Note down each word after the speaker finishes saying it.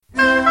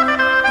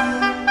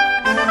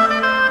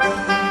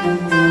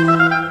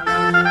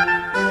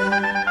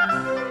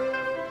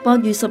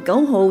8月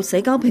19號，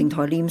社交平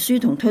台臉書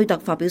同推特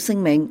發表聲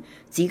明，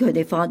指佢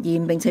哋發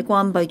現並且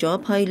關閉咗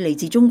一批嚟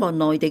自中國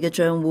內地嘅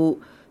賬戶。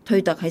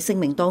推特喺聲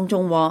明當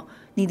中話，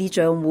呢啲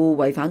賬戶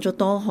違反咗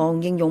多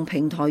項應用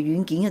平台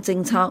軟件嘅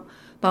政策，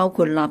包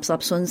括垃圾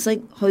信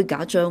息、虛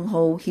假賬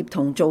號、協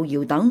同造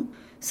謠等。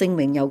聲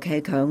明尤其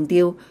強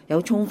調，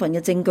有充分嘅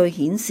證據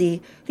顯示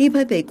呢批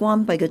被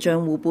關閉嘅賬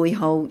戶背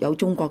後有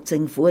中國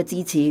政府嘅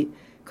支持。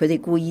佢哋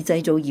故意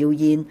製造謠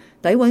言，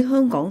詆毀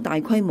香港大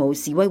規模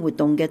示威活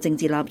動嘅政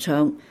治立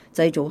場，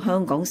製造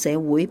香港社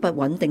會不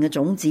穩定嘅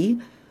種子。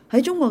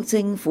喺中國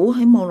政府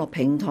喺網絡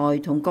平台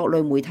同各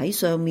類媒體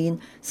上面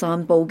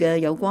散佈嘅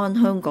有關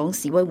香港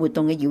示威活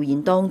動嘅謠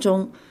言當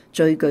中，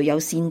最具有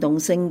煽動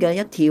性嘅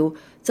一條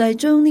就係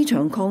將呢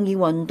場抗議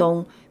運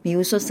動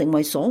描述成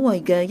為所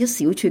謂嘅一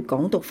小撮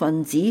港獨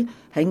分子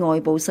喺外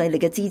部勢力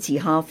嘅支持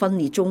下分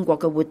裂中國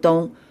嘅活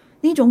動。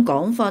呢種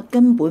講法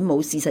根本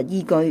冇事實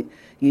依據，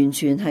完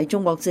全係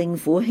中國政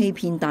府欺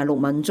騙大陸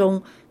民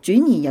眾、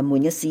轉移人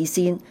們嘅視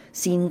線、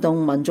煽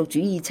動民族主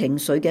義情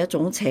緒嘅一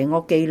種邪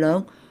惡伎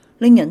倆。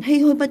令人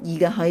唏噓不已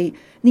嘅係，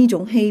呢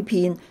種欺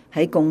騙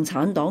喺共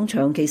產黨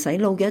長期洗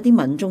腦嘅一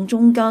啲民眾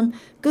中間，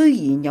居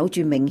然有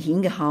住明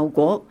顯嘅效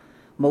果。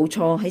冇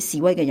錯，喺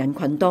示威嘅人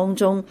群當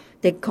中，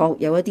的確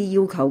有一啲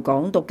要求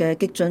港獨嘅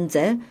激進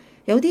者，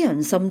有啲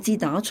人甚至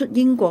打出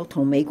英國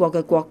同美國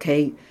嘅國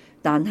旗。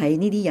但係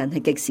呢啲人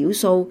係極少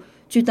數，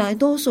絕大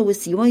多數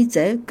嘅示威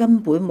者根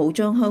本冇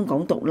將香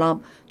港獨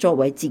立作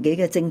為自己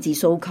嘅政治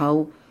訴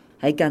求。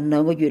喺近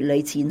2個月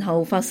嚟前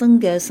後發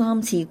生嘅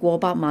3次過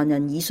百萬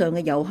人以上嘅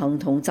遊行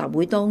同集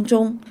會當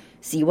中，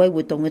示威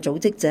活動嘅組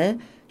織者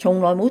從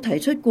來冇提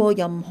出過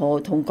任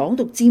何同港獨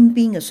沾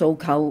邊嘅訴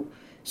求。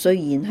雖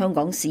然香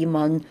港市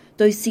民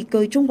對竊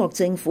據中國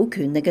政府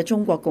權力嘅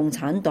中國共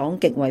產黨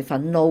極為憤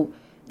怒，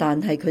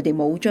但係佢哋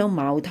冇將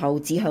矛頭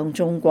指向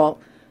中國。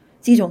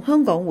自從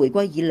香港回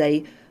歸以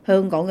嚟，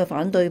香港嘅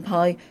反對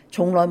派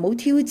從來冇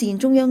挑戰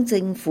中央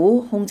政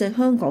府控制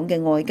香港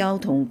嘅外交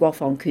同國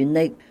防權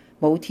力，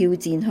冇挑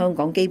戰香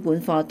港基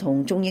本法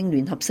同中英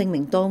聯合聲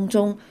明當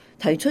中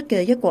提出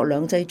嘅一國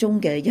兩制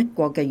中嘅一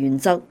國嘅原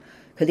則。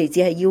佢哋只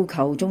係要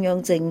求中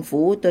央政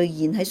府兌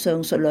現喺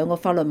上述2個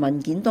法律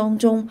文件當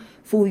中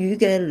賦予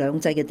嘅兩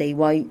制嘅地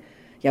位。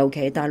尤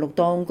其大陸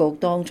當局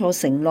當初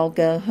承諾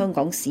嘅香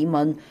港市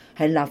民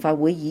喺立法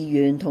會議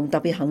員同特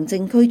別行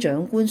政區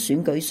長官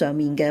選舉上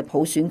面嘅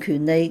普選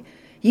權利，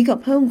以及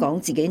香港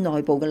自己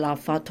內部嘅立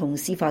法同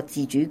司法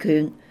自主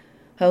權。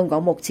香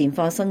港目前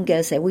發生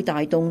嘅社會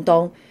大動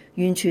盪，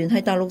完全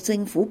係大陸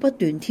政府不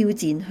斷挑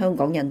戰香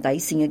港人底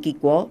線嘅結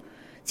果。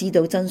知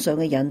道真相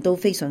嘅人都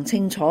非常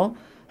清楚，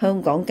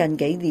香港近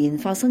幾年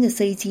發生嘅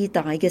4次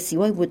大嘅示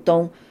威活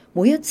動，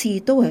每一次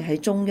都係喺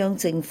中央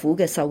政府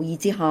嘅授意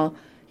之下，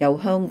由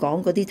香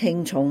港嗰啲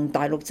聽從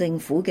大陸政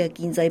府嘅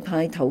建制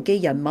派投機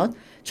人物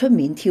出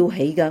面挑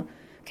起嘅。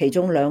其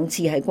中2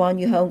次係關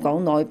於香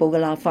港內部嘅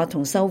立法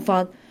同修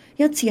法，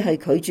一次係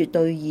拒絕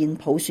兌現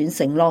普選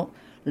承諾，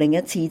另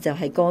一次就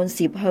係干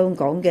涉香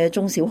港嘅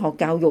中小學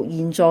教育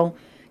現狀，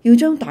要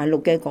將大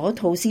陸嘅嗰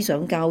套思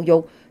想教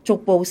育逐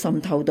步滲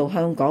透到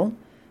香港。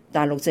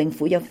大陸政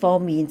府一方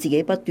面自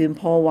己不斷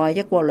破壞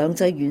一國兩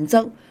制原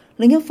則，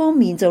另一方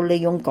面就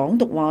利用港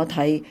獨話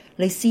題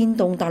嚟煽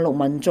動大陸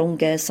民眾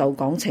嘅受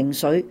港情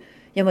緒，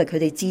因為佢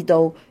哋知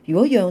道，如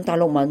果讓大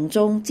陸民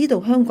眾知道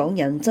香港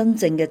人真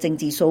正嘅政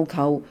治訴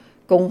求，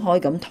公開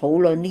咁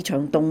討論呢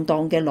場動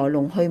盪嘅來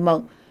龍去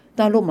脈，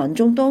大陸民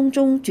眾當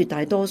中絕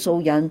大多數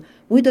人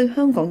會對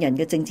香港人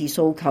嘅政治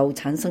訴求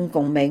產生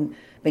共鳴，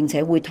並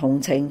且會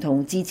同情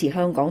同支持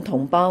香港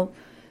同胞。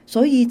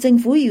所以政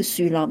府要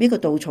樹立一個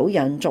稻草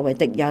人作為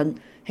敵人，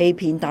欺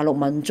騙大陸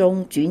民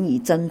眾轉移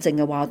真正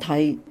嘅話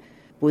題。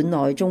本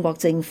來中國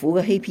政府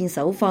嘅欺騙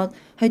手法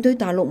係對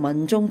大陸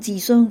民眾智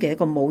商嘅一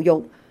個侮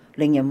辱，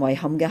令人遺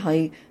憾嘅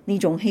係呢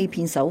種欺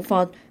騙手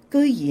法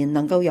居然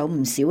能夠有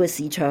唔少嘅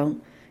市場。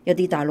一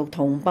啲大陸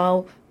同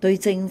胞對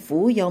政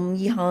府任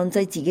意限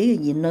制自己嘅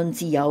言論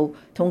自由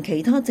同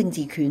其他政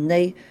治權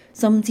利，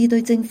甚至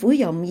對政府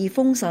任意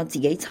封殺自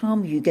己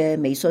參與嘅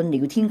微信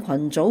聊天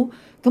群組，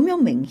咁樣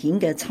明顯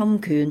嘅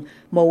侵權、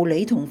無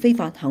理同非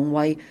法行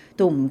為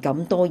都唔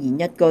敢多言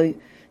一句，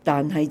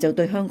但係就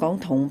對香港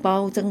同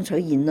胞爭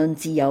取言論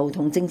自由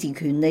同政治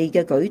權利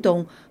嘅舉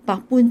動百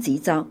般指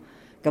責，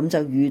咁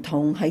就如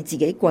同係自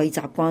己跪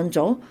習慣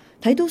咗，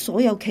睇到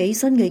所有企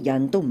身嘅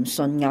人都唔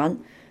順眼。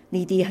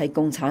呢啲係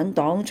共產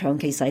黨長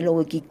期洗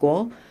腦嘅結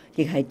果，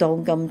亦係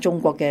當今中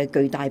國嘅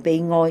巨大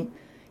悲哀。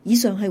以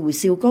上係胡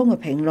少江嘅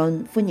評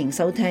論，歡迎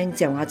收聽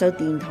自由亞洲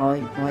電台，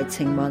我係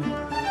程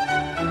雯。